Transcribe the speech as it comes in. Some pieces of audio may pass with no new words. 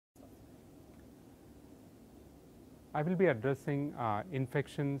I will be addressing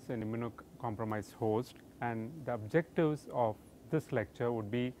infections in immunocompromised host, and the objectives of this lecture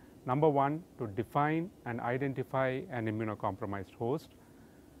would be: number one, to define and identify an immunocompromised host;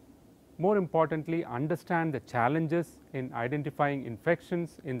 more importantly, understand the challenges in identifying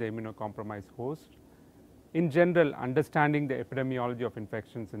infections in the immunocompromised host; in general, understanding the epidemiology of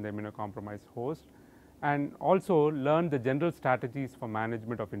infections in the immunocompromised host, and also learn the general strategies for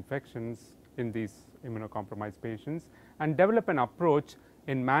management of infections in these immunocompromised patients, and develop an approach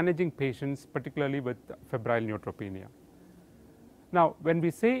in managing patients, particularly with febrile neutropenia. Now, when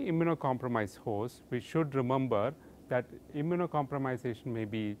we say immunocompromised host, we should remember that immunocompromisation may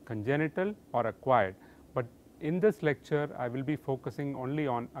be congenital or acquired, but in this lecture I will be focusing only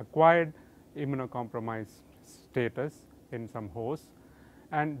on acquired immunocompromised status in some hosts,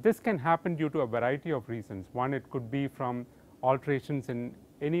 and this can happen due to a variety of reasons. One, it could be from alterations in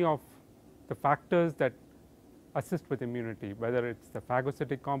any of the factors that assist with immunity, whether it is the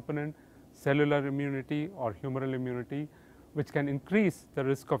phagocytic component, cellular immunity or humoral immunity, which can increase the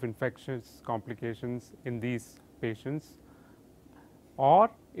risk of infectious complications in these patients, or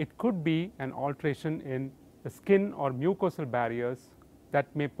it could be an alteration in the skin or mucosal barriers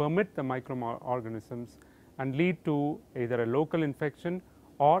that may permit the microorganisms and lead to either a local infection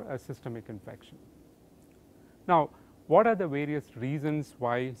or a systemic infection. Now, what are the various reasons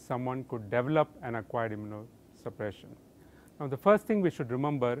why someone could develop an acquired immunosuppression? Now, the first thing we should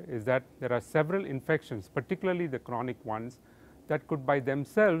remember is that there are several infections, particularly the chronic ones, that could by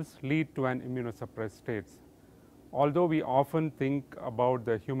themselves lead to an immunosuppressed state. Although we often think about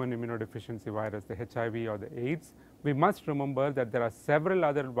the human immunodeficiency virus, the HIV or the AIDS, we must remember that there are several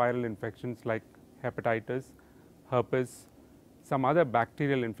other viral infections like hepatitis, herpes, some other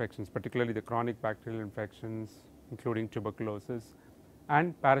bacterial infections, particularly the chronic bacterial infections, including tuberculosis,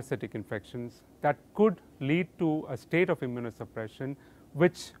 and parasitic infections that could lead to a state of immunosuppression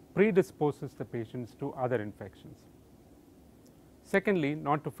which predisposes the patients to other infections. Secondly,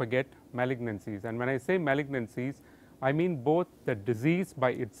 not to forget malignancies, and when I say malignancies, I mean both the disease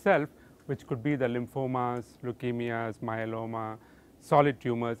by itself, which could be the lymphomas, leukemias, myeloma, solid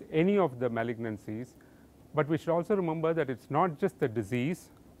tumors, any of the malignancies, but we should also remember that it is not just the disease,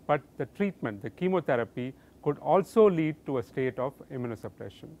 but the treatment, the chemotherapy could also lead to a state of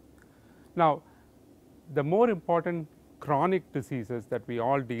immunosuppression. Now, the more important chronic diseases that we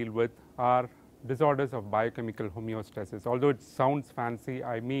all deal with are disorders of biochemical homeostasis. Although it sounds fancy,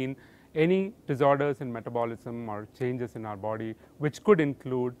 I mean any disorders in metabolism or changes in our body, which could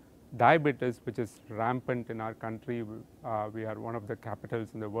include diabetes, which is rampant in our country. We are one of the capitals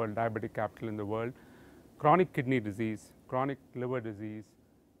in the world, diabetic capital in the world, chronic kidney disease, chronic liver disease,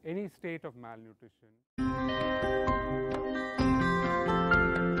 any state of malnutrition.